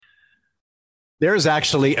There is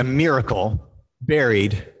actually a miracle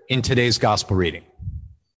buried in today's gospel reading.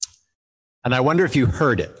 And I wonder if you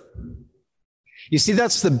heard it. You see,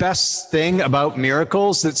 that's the best thing about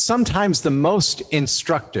miracles, that sometimes the most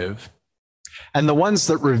instructive and the ones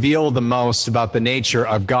that reveal the most about the nature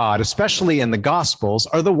of God, especially in the Gospels,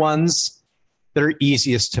 are the ones that are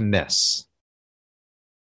easiest to miss.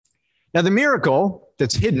 Now, the miracle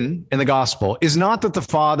that's hidden in the Gospel is not that the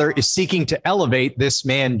Father is seeking to elevate this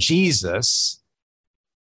man, Jesus,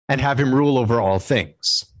 and have him rule over all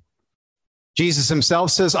things. Jesus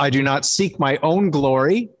himself says, I do not seek my own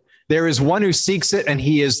glory. There is one who seeks it, and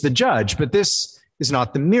he is the judge. But this is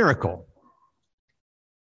not the miracle.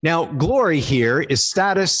 Now, glory here is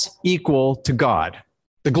status equal to God.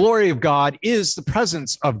 The glory of God is the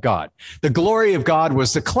presence of God. The glory of God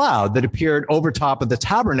was the cloud that appeared over top of the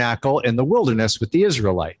tabernacle in the wilderness with the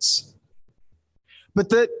Israelites. But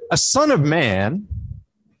that a son of man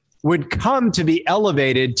would come to be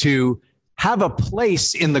elevated to have a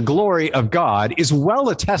place in the glory of God is well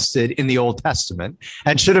attested in the Old Testament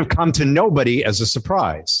and should have come to nobody as a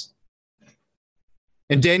surprise.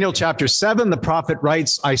 In Daniel chapter 7, the prophet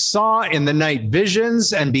writes, I saw in the night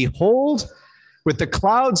visions, and behold, with the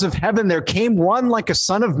clouds of heaven there came one like a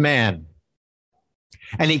son of man.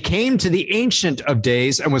 And he came to the Ancient of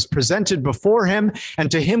Days and was presented before him,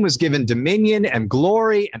 and to him was given dominion and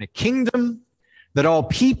glory and a kingdom, that all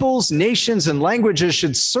peoples, nations, and languages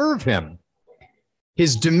should serve him.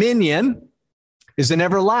 His dominion is an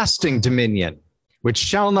everlasting dominion, which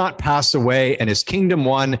shall not pass away, and his kingdom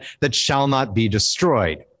one that shall not be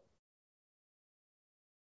destroyed.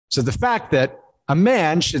 So the fact that a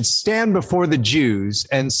man should stand before the Jews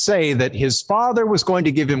and say that his father was going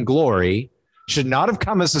to give him glory should not have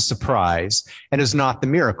come as a surprise and is not the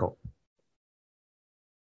miracle.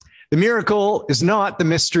 The miracle is not the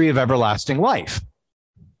mystery of everlasting life.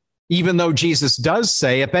 Even though Jesus does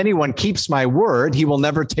say, if anyone keeps my word, he will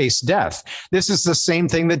never taste death. This is the same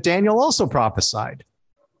thing that Daniel also prophesied.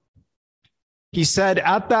 He said,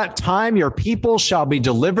 at that time, your people shall be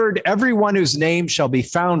delivered, everyone whose name shall be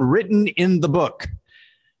found written in the book.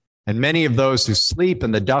 And many of those who sleep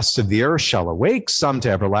in the dust of the earth shall awake, some to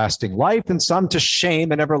everlasting life, and some to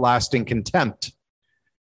shame and everlasting contempt.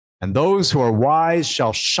 And those who are wise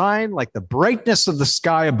shall shine like the brightness of the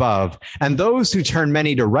sky above, and those who turn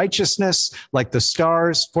many to righteousness like the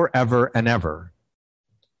stars forever and ever.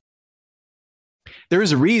 There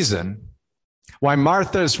is a reason why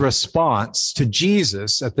Martha's response to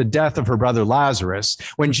Jesus at the death of her brother Lazarus,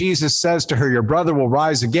 when Jesus says to her, your brother will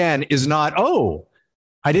rise again, is not, oh,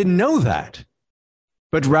 I didn't know that.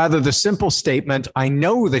 But rather the simple statement, I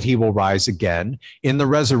know that he will rise again in the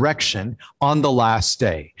resurrection on the last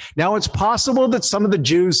day. Now, it's possible that some of the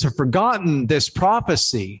Jews have forgotten this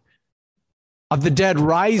prophecy of the dead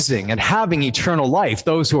rising and having eternal life,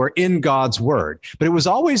 those who are in God's word, but it was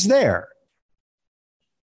always there.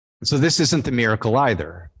 So this isn't the miracle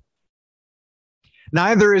either.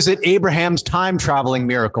 Neither is it Abraham's time-traveling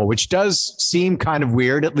miracle, which does seem kind of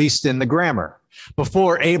weird, at least in the grammar.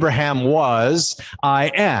 Before Abraham was, I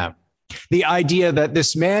am. The idea that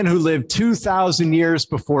this man who lived 2,000 years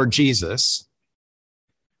before Jesus,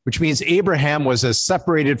 which means Abraham was as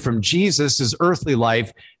separated from Jesus' earthly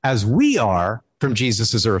life as we are from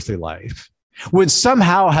Jesus' earthly life, would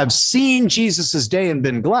somehow have seen Jesus' day and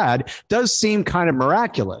been glad, does seem kind of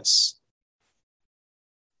miraculous.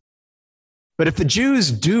 But if the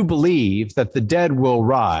Jews do believe that the dead will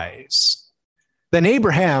rise, then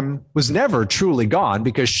Abraham was never truly gone,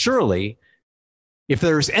 because surely if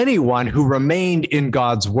there's anyone who remained in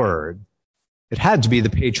God's word, it had to be the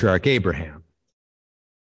patriarch Abraham.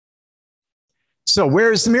 So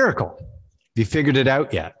where is the miracle? Have you figured it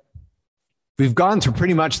out yet? We've gone through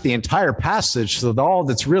pretty much the entire passage, so that all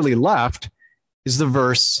that's really left is the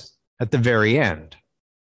verse at the very end.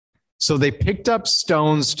 So they picked up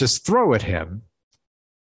stones to throw at him,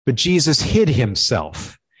 but Jesus hid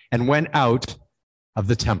himself and went out of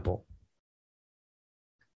the temple.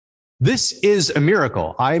 This is a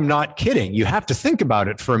miracle. I'm not kidding. You have to think about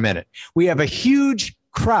it for a minute. We have a huge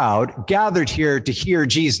crowd gathered here to hear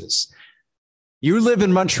Jesus. You live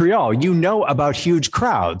in Montreal. You know about huge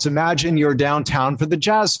crowds. Imagine you're downtown for the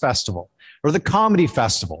jazz festival or the comedy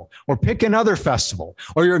festival, or pick another festival,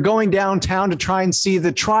 or you're going downtown to try and see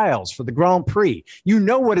the trials for the Grand Prix. You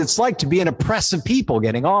know what it's like to be in a press of people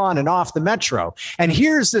getting on and off the metro. And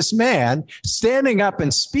here's this man standing up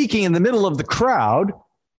and speaking in the middle of the crowd,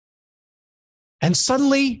 and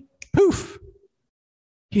suddenly, poof,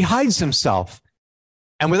 he hides himself.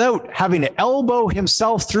 And without having to elbow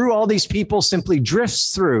himself through all these people, simply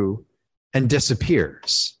drifts through and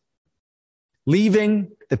disappears,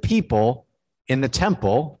 leaving the people in the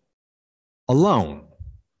temple alone.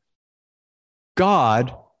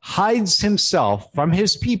 God hides himself from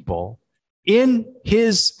his people in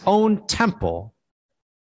his own temple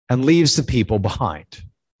and leaves the people behind.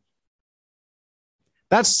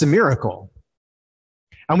 That's the miracle.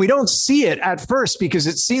 And we don't see it at first because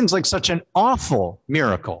it seems like such an awful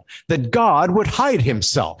miracle that God would hide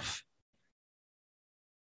himself.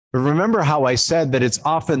 But remember how I said that it's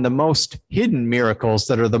often the most hidden miracles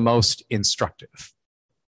that are the most instructive.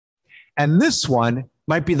 And this one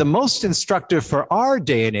might be the most instructive for our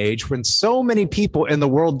day and age when so many people in the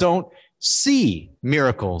world don't see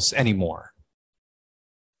miracles anymore.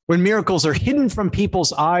 When miracles are hidden from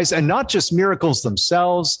people's eyes, and not just miracles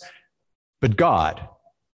themselves, but God.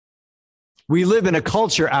 We live in a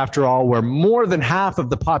culture, after all, where more than half of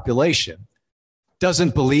the population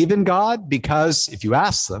doesn't believe in God because if you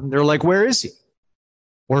ask them, they're like, where is he?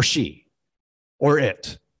 Or she? Or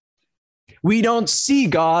it? We don't see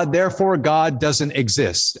God, therefore God doesn't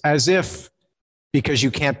exist. As if because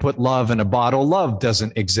you can't put love in a bottle, love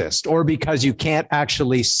doesn't exist. Or because you can't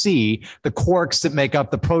actually see the quarks that make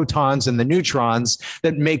up the protons and the neutrons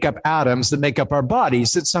that make up atoms, that make up our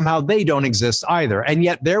bodies, that somehow they don't exist either. And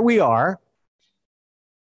yet there we are,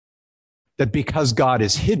 that because God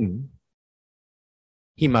is hidden,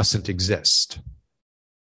 he mustn't exist.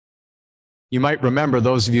 You might remember,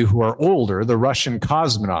 those of you who are older, the Russian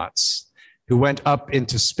cosmonauts who went up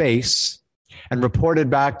into space and reported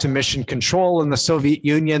back to mission control in the Soviet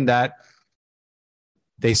Union that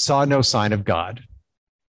they saw no sign of God.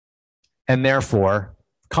 And therefore,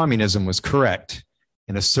 communism was correct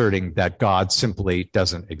in asserting that God simply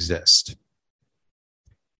doesn't exist.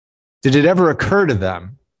 Did it ever occur to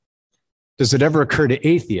them, does it ever occur to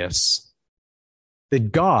atheists,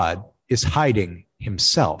 that God is hiding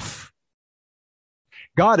himself?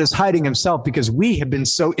 God is hiding himself because we have been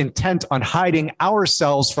so intent on hiding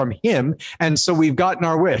ourselves from him, and so we've gotten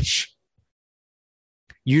our wish.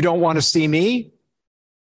 You don't want to see me?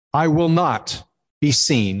 I will not be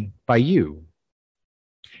seen by you.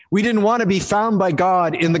 We didn't want to be found by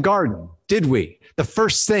God in the garden, did we? The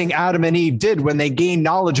first thing Adam and Eve did when they gained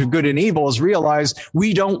knowledge of good and evil is realize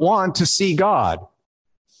we don't want to see God.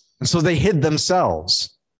 And so they hid themselves.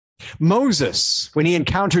 Moses, when he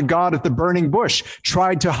encountered God at the burning bush,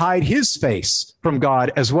 tried to hide his face from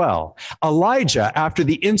God as well. Elijah, after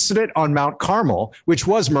the incident on Mount Carmel, which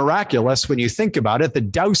was miraculous when you think about it, the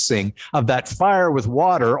dousing of that fire with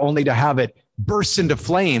water only to have it burst into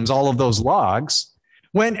flames, all of those logs,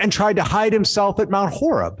 went and tried to hide himself at Mount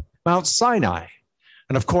Horeb, Mount Sinai.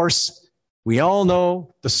 And of course, we all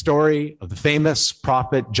know the story of the famous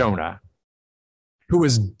prophet Jonah, who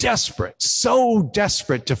was desperate, so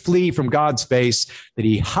desperate to flee from God's face that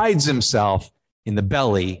he hides himself in the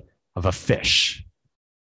belly of a fish.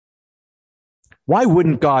 Why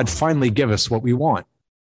wouldn't God finally give us what we want?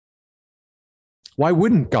 Why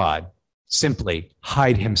wouldn't God simply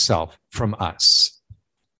hide himself from us?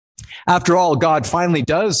 After all, God finally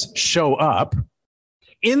does show up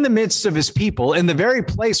in the midst of his people, in the very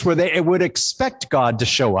place where they would expect God to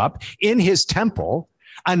show up, in his temple,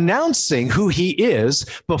 announcing who he is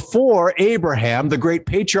before Abraham, the great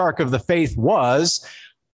patriarch of the faith, was,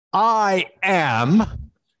 I am.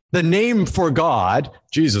 The name for God.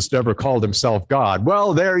 Jesus never called himself God.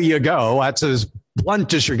 Well, there you go. That's as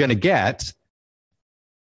blunt as you're going to get.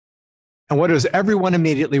 And what does everyone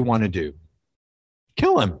immediately want to do?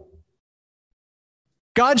 Kill him.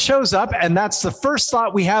 God shows up, and that's the first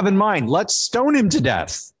thought we have in mind. Let's stone him to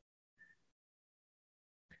death.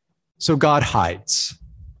 So God hides.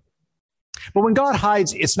 But when God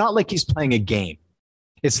hides, it's not like he's playing a game.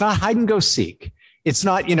 It's not hide and go seek. It's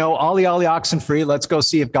not, ollie, ollie, oxen free. Let's go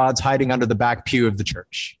see if God's hiding under the back pew of the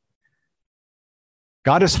church.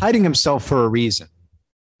 God is hiding himself for a reason.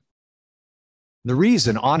 The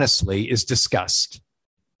reason, honestly, is disgust.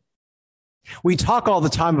 We talk all the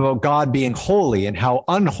time about God being holy and how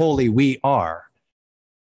unholy we are.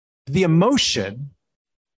 The emotion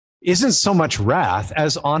isn't so much wrath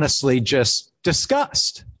as honestly just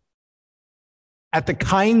disgust at the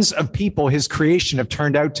kinds of people his creation have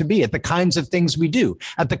turned out to be, at the kinds of things we do,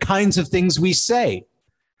 at the kinds of things we say.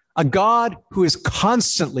 A God who is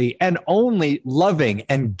constantly and only loving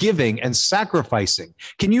and giving and sacrificing.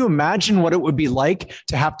 Can you imagine what it would be like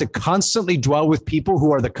to have to constantly dwell with people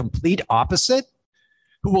who are the complete opposite?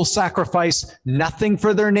 Who will sacrifice nothing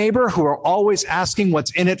for their neighbor, who are always asking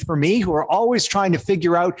what's in it for me, who are always trying to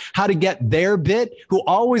figure out how to get their bit, who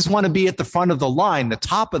always want to be at the front of the line, the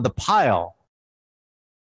top of the pile.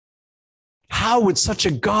 How would such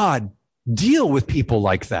a God deal with people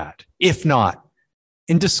like that, if not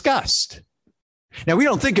in disgust? Now, we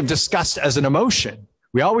don't think of disgust as an emotion.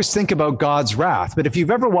 We always think about God's wrath. But if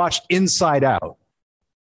you've ever watched Inside Out,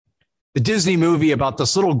 the Disney movie about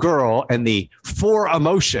this little girl and the 4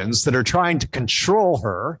 emotions that are trying to control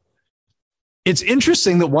her, it's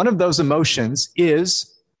interesting that one of those emotions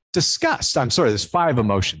is disgust. I'm sorry, there's 5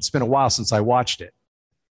 emotions. It's been a while since I watched it.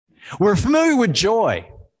 We're familiar with joy.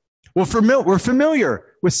 We're familiar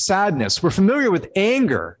with sadness. We're familiar with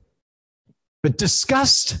anger. But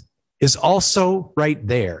disgust is also right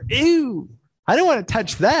there. Ew, I don't want to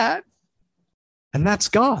touch that. And that's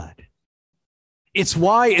God. It's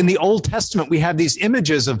why in the Old Testament we have these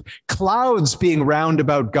images of clouds being round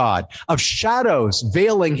about God, of shadows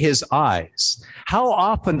veiling his eyes. How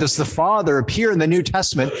often does the Father appear in the New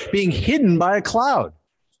Testament being hidden by a cloud?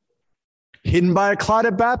 Hidden by a cloud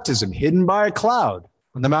at baptism, hidden by a cloud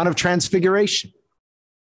on the Mount of Transfiguration.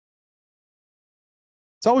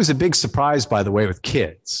 It's always a big surprise, by the way, with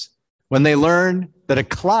kids, when they learn that a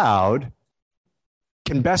cloud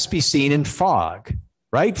can best be seen in fog,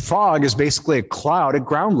 right? Fog is basically a cloud at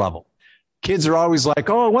ground level. Kids are always like,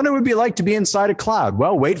 oh, I wonder what it would be like to be inside a cloud.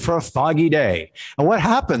 Well, wait for a foggy day. And what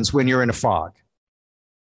happens when you're in a fog?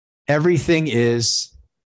 Everything is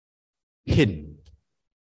hidden.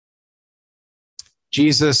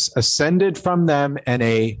 Jesus ascended from them, and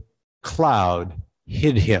a cloud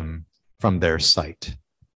hid him from their sight.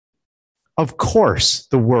 Of course,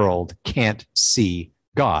 the world can't see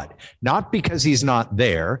God, not because he's not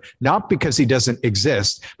there, not because he doesn't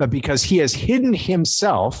exist, but because he has hidden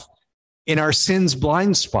himself in our sin's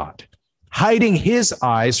blind spot, hiding his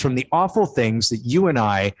eyes from the awful things that you and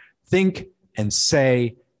I think and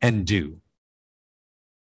say and do.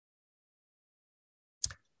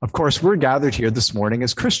 Of course, we're gathered here this morning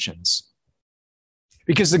as Christians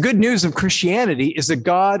because the good news of Christianity is that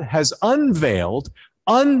God has unveiled,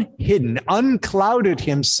 unhidden, unclouded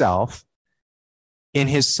himself in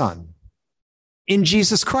his Son, in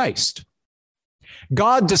Jesus Christ.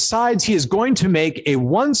 God decides he is going to make a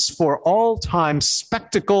once for all time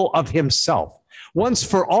spectacle of himself, once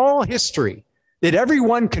for all history, that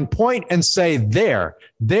everyone can point and say,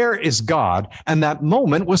 there is God. And that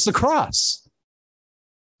moment was the cross.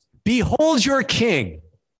 Behold your King.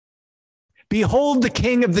 Behold the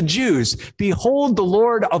King of the Jews. Behold the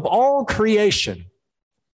Lord of all creation,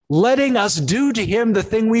 letting us do to him the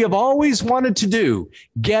thing we have always wanted to do: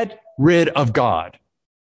 get rid of God.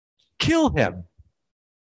 Kill him.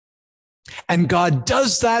 And God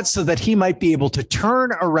does that so that he might be able to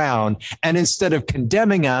turn around and, instead of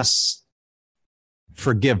condemning us,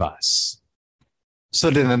 forgive us.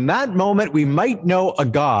 So that in that moment we might know a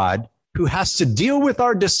God who has to deal with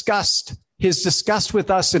our disgust, his disgust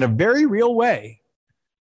with us, in a very real way.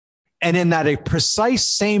 And in that a precise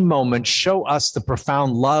same moment, show us the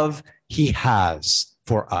profound love he has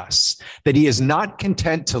for us, that he is not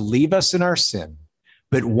content to leave us in our sin,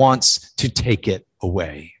 but wants to take it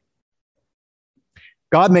away.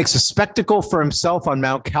 God makes a spectacle for himself on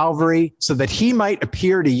Mount Calvary so that he might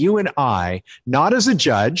appear to you and I, not as a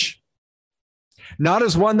judge, not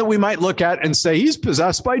as one that we might look at and say, he's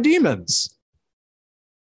possessed by demons.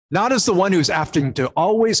 Not as the one who's having to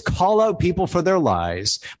always call out people for their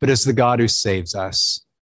lies, but as the God who saves us,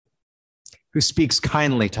 who speaks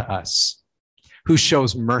kindly to us, who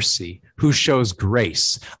shows mercy, who shows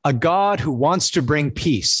grace, a God who wants to bring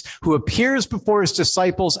peace, who appears before his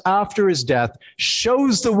disciples after his death,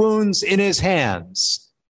 shows the wounds in his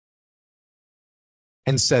hands,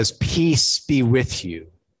 and says, peace be with you,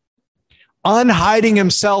 unhiding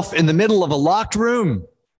himself in the middle of a locked room.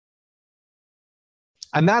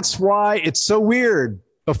 And that's why it's so weird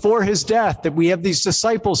before his death that we have these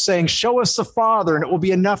disciples saying, show us the Father and it will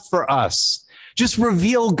be enough for us. Just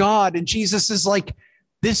reveal God. And Jesus is like,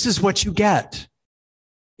 this is what you get.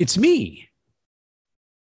 It's me.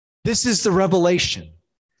 This is the revelation.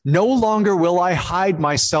 No longer will I hide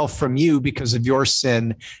myself from you because of your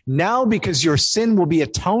sin. Now, because your sin will be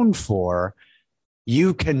atoned for,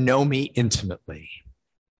 you can know me intimately.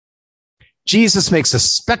 Jesus makes a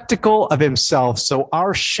spectacle of himself so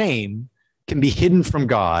our shame can be hidden from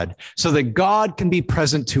God, so that God can be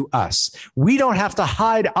present to us. We don't have to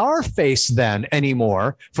hide our face then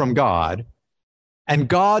anymore from God, and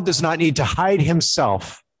God does not need to hide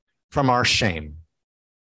himself from our shame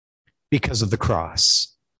because of the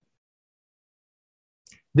cross.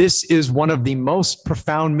 This is one of the most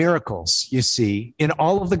profound miracles, you see, in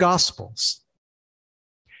all of the Gospels,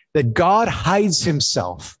 that God hides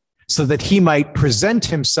himself so that he might present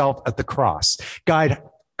himself at the cross.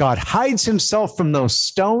 God hides himself from those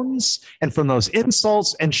stones and from those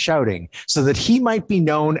insults and shouting so that he might be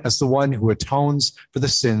known as the one who atones for the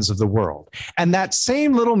sins of the world. And that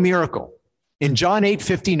same little miracle in John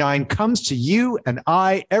 8:59 comes to you and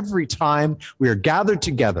I every time we are gathered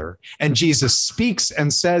together and Jesus speaks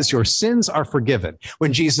and says your sins are forgiven.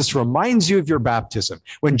 When Jesus reminds you of your baptism,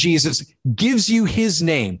 when Jesus gives you his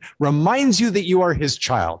name, reminds you that you are his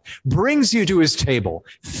child, brings you to his table,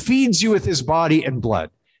 feeds you with his body and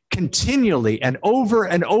blood, continually and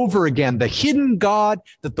over again, the hidden God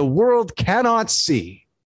that the world cannot see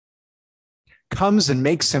comes and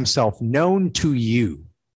makes himself known to you.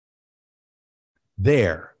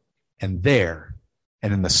 There and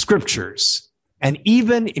in the scriptures, and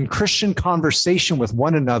even in Christian conversation with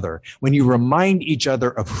one another, when you remind each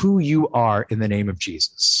other of who you are in the name of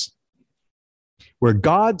Jesus. Where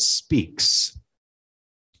God speaks,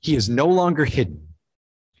 he is no longer hidden.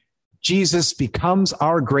 Jesus becomes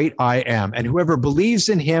our great I am, and whoever believes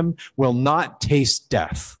in him will not taste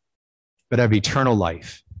death, but have eternal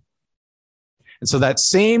life. And so that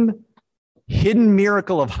same hidden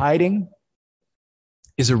miracle of hiding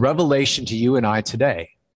is a revelation to you and I today,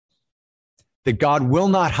 that God will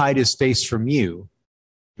not hide his face from you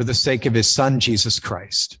for the sake of his son, Jesus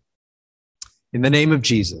Christ. In the name of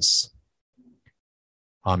Jesus,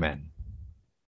 amen.